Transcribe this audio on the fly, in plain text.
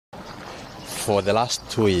for the last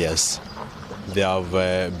 2 years, there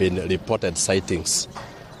have been reported sightings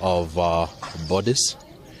of bodies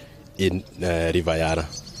in River Yala.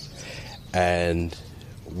 And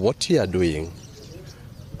what we are doing,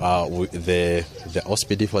 the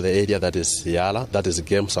OSPD for the area that is Yala, that is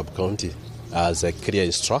Game Sub-County, has clear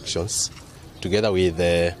instructions together with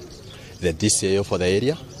the DCAO for the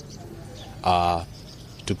area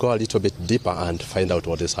to go a little bit deeper and find out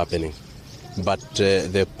what is happening. But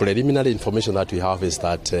the preliminary information that we have is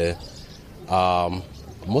that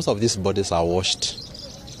most of these bodies are washed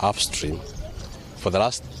upstream. For the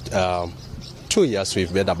last 2 years,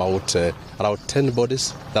 we've made about around 10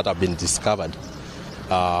 bodies that have been discovered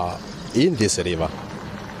in this river.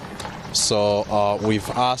 So we've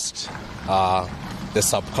asked the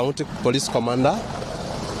sub-county police commander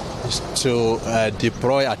to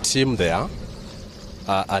deploy a team there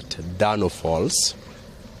at Dano Falls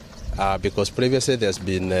because previously there's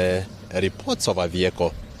been reports of a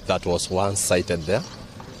vehicle that was once sighted there.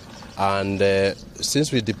 And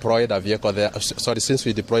since we deployed a vehicle there, since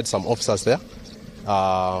we deployed some officers there,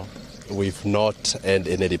 we've not had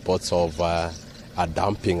any reports of a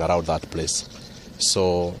dumping around that place.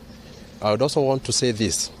 So I would also want to say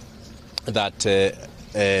this, that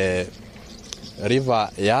River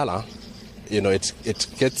Yala, it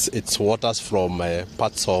gets its waters from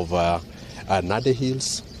parts of Nadi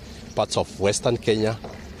Hills, parts of Western Kenya.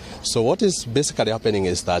 So what is basically happening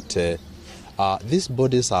is that these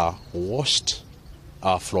bodies are washed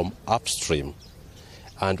from upstream.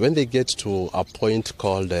 And when they get to a point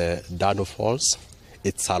called Dano Falls,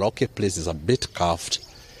 it's a rocky place, it's a bit carved.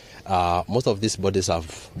 Most of these bodies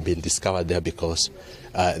have been discovered there because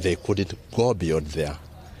they couldn't go beyond there.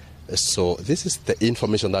 So this is the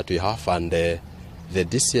information that we have, and the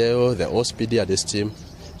DCAO, the OSPD and this team,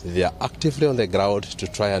 they are actively on the ground to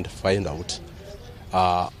try and find out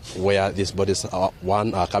where these bodies are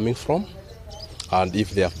coming from, and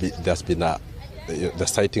if there's been the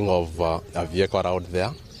sighting of a vehicle around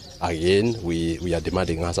there. Again, we are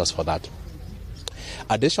demanding answers for that.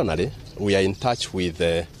 Additionally, we are in touch with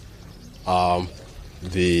the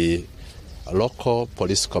local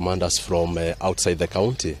police commanders from outside the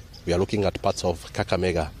county. We are looking at parts of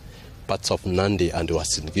Kakamega, parts of Nandi and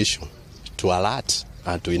Uasin Gishu to alert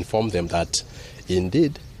and to inform them that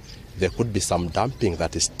indeed there could be some dumping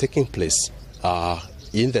that is taking place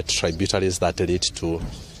in the tributaries that lead to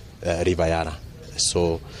River Yala.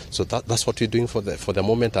 So that's what we're doing for the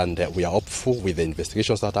moment, and we are hopeful with the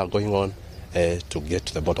investigations that are going on to get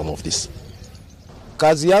to the bottom of this.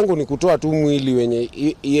 Kazi yangu ni kutoa tu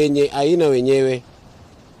mwili yenye aina wenyewe,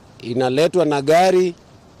 inaletwa na gari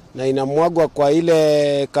na inamwagwa kwa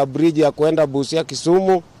ile kabriji ya kwenda Busia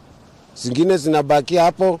Kisumu. Zingine zinabakia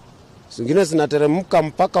hapo, zingine zinateremka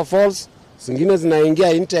mpaka falls, zingine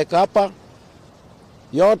zinaingia intake hapa.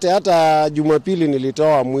 Yote hata Jumapili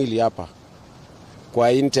nilitoa mwili hapa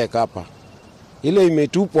kwa intake hapa. Ile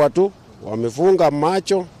imetupwa tu, wamefunga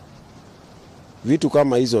macho, vitu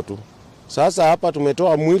kama hizo tu. Sasa hapa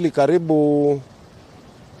tumetoa mwili karibu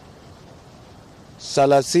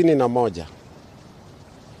 31.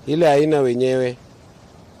 Ile aina wenyewe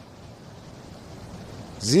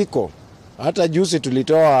ziko. Hata juzi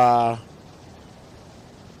tulitoa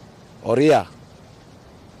Oria.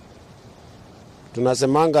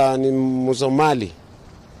 Tunasemanga ni Msomali.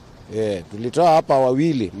 Tulitoa hapa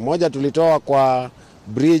wawili. Mmoja tulitoa kwa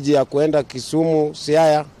bridge ya kuenda Kisumu,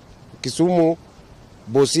 Siaya, Kisumu,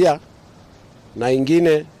 Busia, na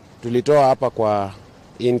ingine tulitoa hapa kwa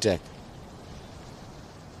intake.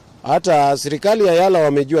 Hata serikali ya Yala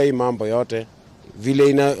wamejua hii mambo yote.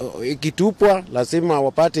 Vile ikitupwa lazima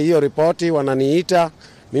wapate hiyo ripoti, wananiita,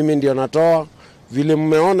 mimi ndio natoa. Vile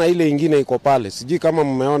mmeona ile ingine iko pale, sijui kama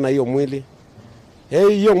mmeona hiyo mwili.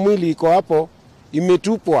 Hiyo mwili iko hapo,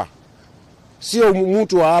 imetupwa. Sio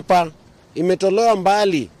mtu wa hapa, imetolewa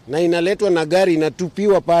mbali na inaletwa na gari,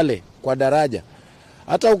 inatupiwa pale kwa daraja.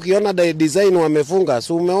 Hata ukiona design wamefunga,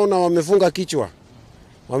 so umeona wamefunga kichwa.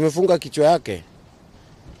 Wamefunga kichwa yake.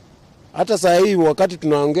 Hata saa hii wakati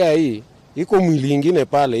tunaongea hii, iko mwili ingine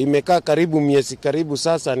pale, imekaa karibu miezi karibu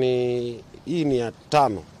sasa hii ni ya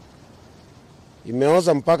 5.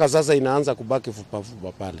 Imeoza mpaka sasa inaanza kubaki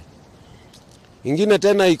fupa pale. Ingine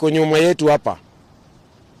tena iko nyuma yetu hapa.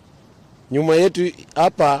 Nyuma yetu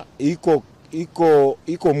hapa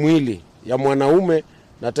iko mwili ya mwanaume,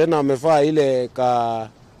 na tena amevaa ile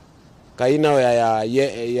kaina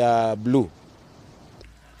ya blue.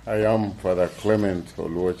 I am Father Clement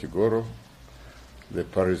Oluochigoro, the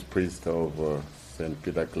parish priest of St.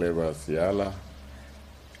 Peter Clever's Yala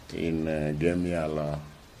in Game Yala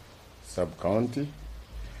sub-county,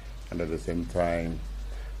 and at the same time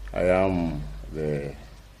I am the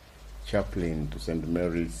chaplain to St.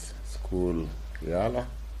 Mary's School, Yala,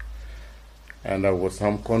 and there were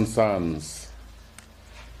some concerns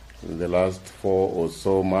in the last 4 or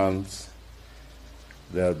so months.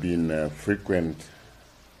 There have been frequent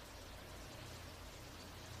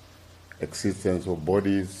existence of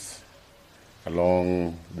bodies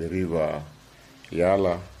along the River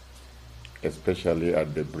Yala, especially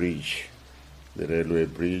at the bridge, the railway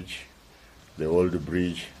bridge, the old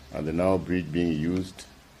bridge, and the now bridge being used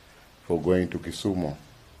for going to Kisumu.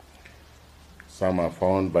 Some are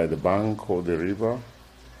found by the bank of the river,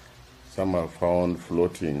 some are found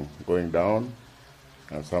floating, going down,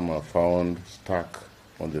 and some are found stuck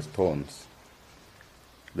on the stones.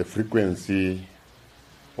 The frequency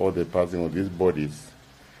or the passing of these bodies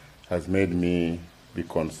has made me be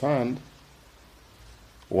concerned.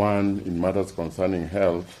 One, in matters concerning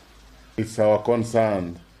health, it's our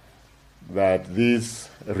concern that this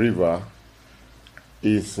river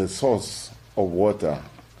is a source of water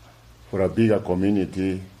for a bigger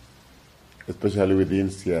community, especially within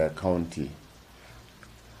Siaya County.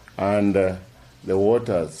 And the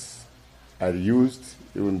waters are used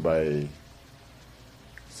even by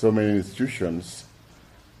so many institutions,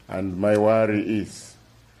 and my worry is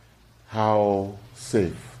how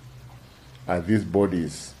safe are these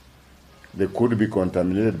bodies. They could be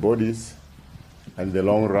contaminated bodies, and in the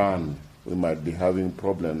long run, we might be having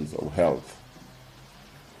problems of health.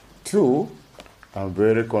 Two, I'm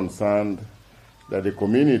very concerned that the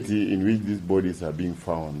community in which these bodies are being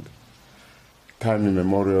found, time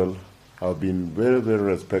immemorial, have been very, very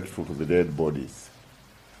respectful to the dead bodies.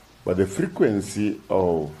 But the frequency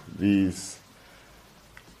of these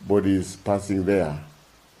bodies passing there,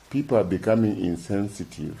 people are becoming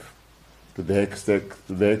insensitive to the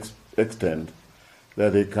extent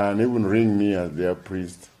that they can even ring me as their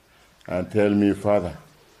priest and tell me, Father,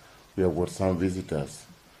 we have got some visitors.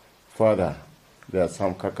 Father, there are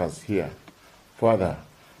some carcass here. Father,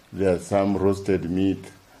 there are some roasted meat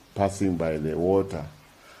passing by the water,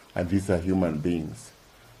 and these are human beings.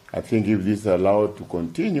 I think if this is allowed to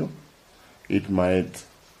continue, it might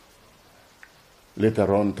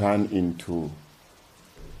later on turn into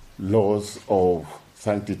loss of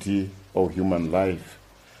sanctity of human life,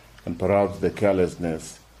 and perhaps the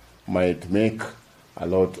carelessness might make a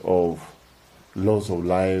lot of loss of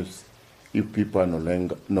lives if people are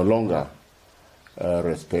no longer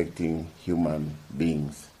respecting human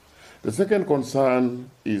beings. The second concern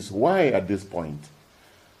is why at this point?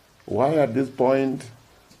 Why at this point?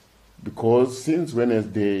 Because since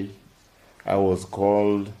Wednesday, I was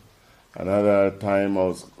called, another time I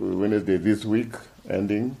was, Wednesday this week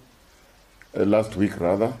ending, last week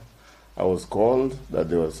rather, I was called that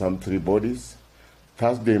there were some 3 bodies.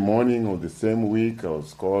 Thursday morning of the same week, I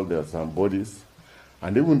was called there are some bodies.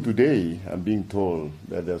 And even today, I'm being told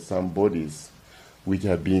that there are some bodies which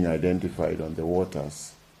are being identified on the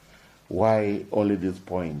waters. Why only this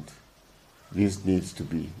point? This needs to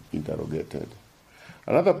be interrogated.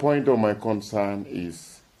 Another point of my concern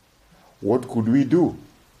is, what could we do?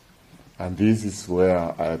 And this is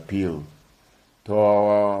where I appeal to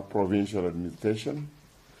our provincial administration,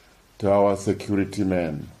 to our security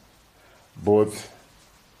men, both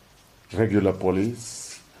regular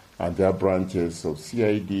police and their branches of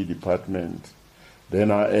CID department, the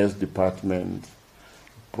NRS department,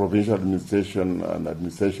 provincial administration and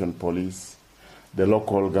administration police, the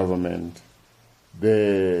local government,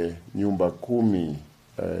 the Nyumba Kumi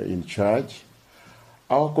in charge,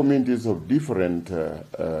 our communities of different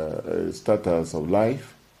status of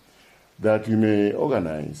life, that we may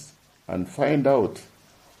organize and find out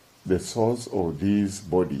the source of these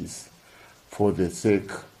bodies for the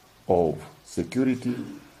sake of security,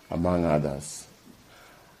 among others.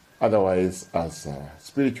 Otherwise, as a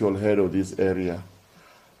spiritual head of this area,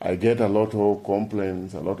 I get a lot of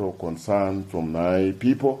complaints, a lot of concern from my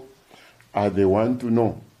people, as they want to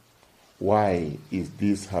know, why is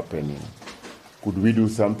this happening? Could we do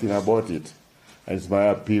something about it? And it's my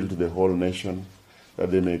appeal to the whole nation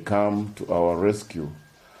that they may come to our rescue.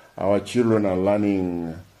 Our children are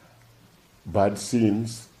learning bad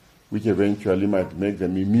sins, which eventually might make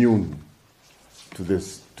them immune to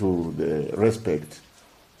the respect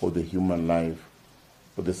of the human life,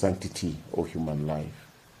 for the sanctity of human life.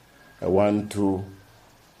 I want to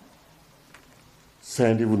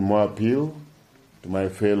send even more appeal to my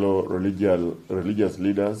fellow religious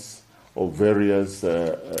leaders of various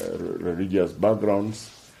religious backgrounds,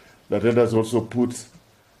 that let us also put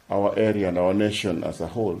our area and our nation as a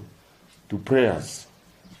whole to prayers,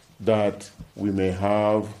 that we may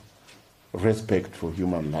have respect for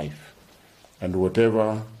human life. And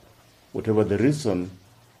whatever the reason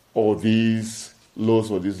or these loss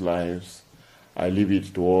of these lives, I leave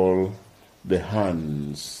it to all the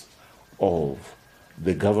hands of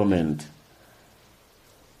the government,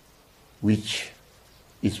 which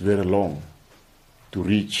is very long, to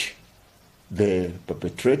reach the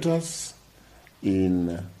perpetrators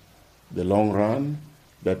in the long run,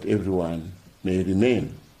 that everyone may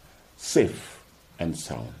remain safe and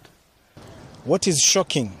sound. What is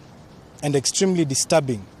shocking and extremely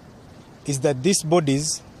disturbing is that these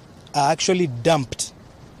bodies are actually dumped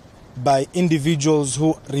by individuals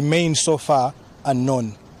who remain so far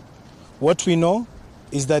unknown. What we know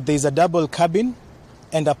is that there is a double cabin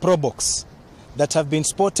and a pro box that have been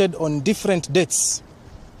spotted on different dates.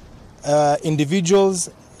 Individuals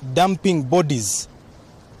dumping bodies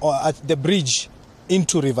at the bridge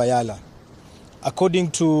into River Yala.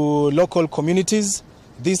 According to local communities,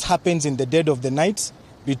 this happens in the dead of the night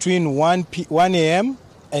between 1 a.m.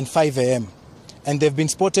 and 5 a.m. And they've been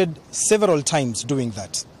spotted several times doing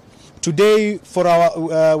that. Today,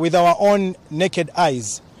 with our own naked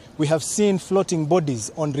eyes, we have seen floating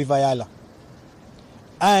bodies on River Yala.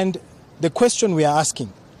 And the question we are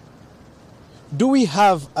asking, do we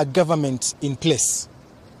have a government in place?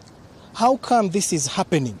 How come this is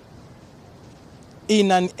happening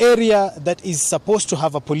in an area that is supposed to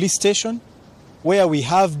have a police station, where we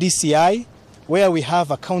have DCI, where we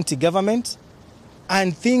have a county government,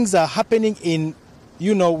 and things are happening in,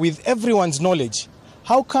 with everyone's knowledge?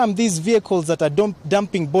 How come these vehicles that are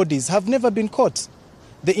dumping bodies have never been caught?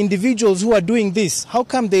 The individuals who are doing this, how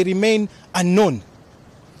come they remain unknown?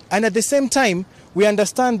 And at the same time, we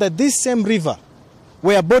understand that this same river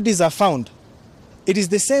where bodies are found, it is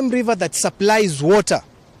the same river that supplies water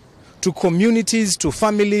to communities, to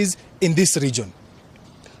families in this region.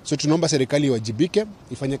 So tunaomba serikali iwajibike,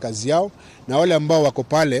 ifanye kazi yao, na wale ambao wako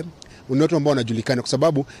pale ni watu ambao wanajulikana, kwa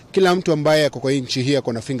sababu kila mtu ambaye ako kwa nchi hii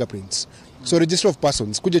ako na fingerprints. So register of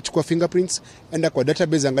persons, kuja chukua fingerprints, enda kwa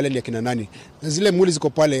database, angalia ni akina nani. Na zile mwili ziko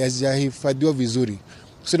pale hazijahifadhiwa vizuri.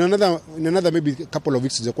 So in another maybe couple of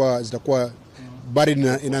weeks zitakuwa buried in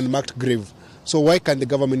an unmarked grave. So why can't the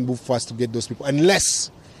government move fast to get those people,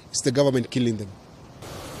 unless it's the government killing them?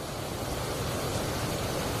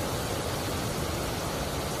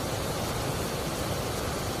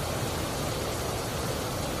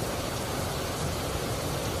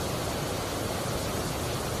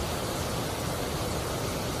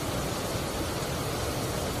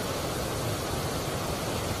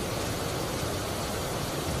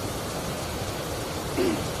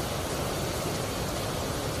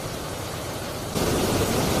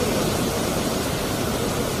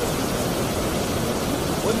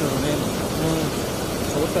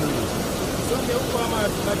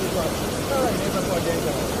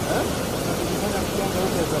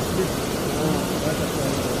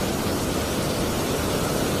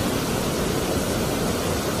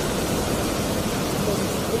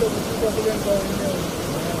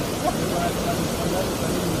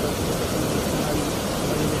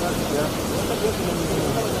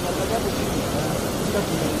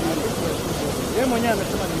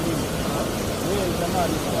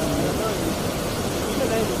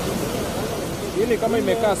 Hili kama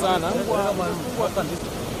imekaa sana.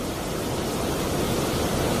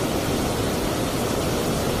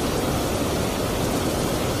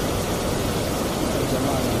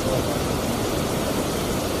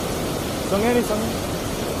 Songeni.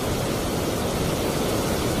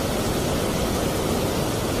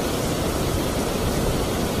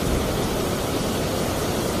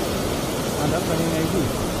 Anda nini hivi?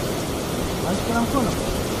 Anashika mkono.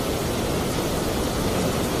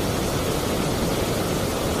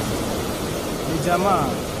 Ni jamaa,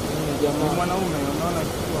 ni mwanaume, unaona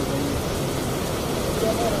kichwa zaidi.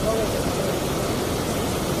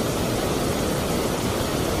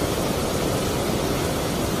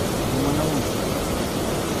 Ni mwanaume.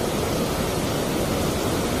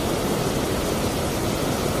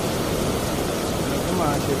 Kama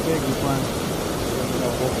atepeki kwanza.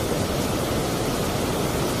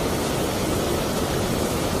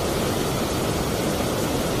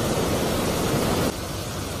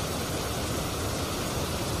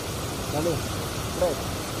 Hello, Fred.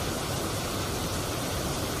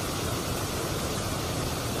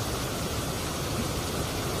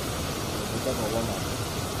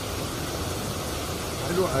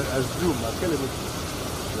 I know, I assume, I tell him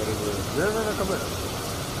there's a camera.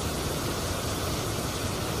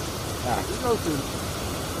 It's nothing.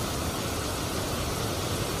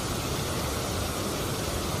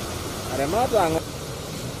 Aremata.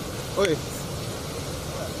 Oi.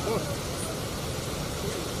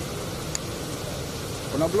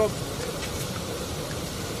 Kuna blog.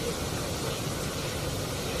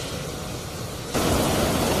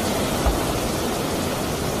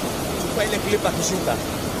 ile clip akishuka.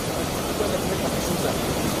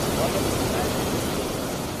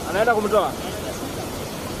 Anaenda kumtoa.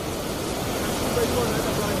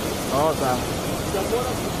 Oh, sawa.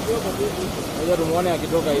 Ngoja tumuone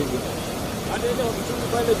akitoka hivi. Anaenda wakichungu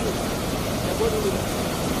pale juu.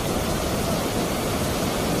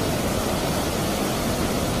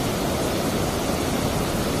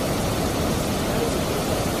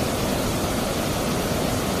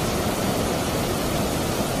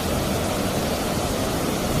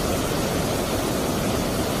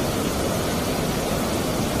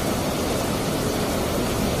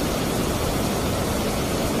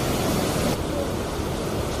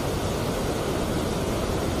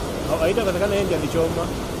 Haita katakana yeye ndiye alichoma.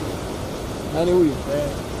 Nani huyu?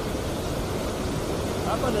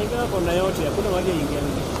 Hapa naingia kona yote, hakuna mahali ingia.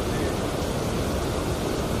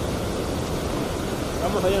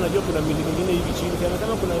 Kama haya najua kuna mili mingine hivi chini,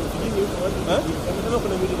 kama kuna kijini huko wapi? Kama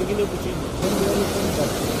kuna mili mingine huko chini.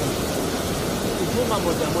 Kutuma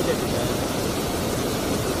moja moja tu.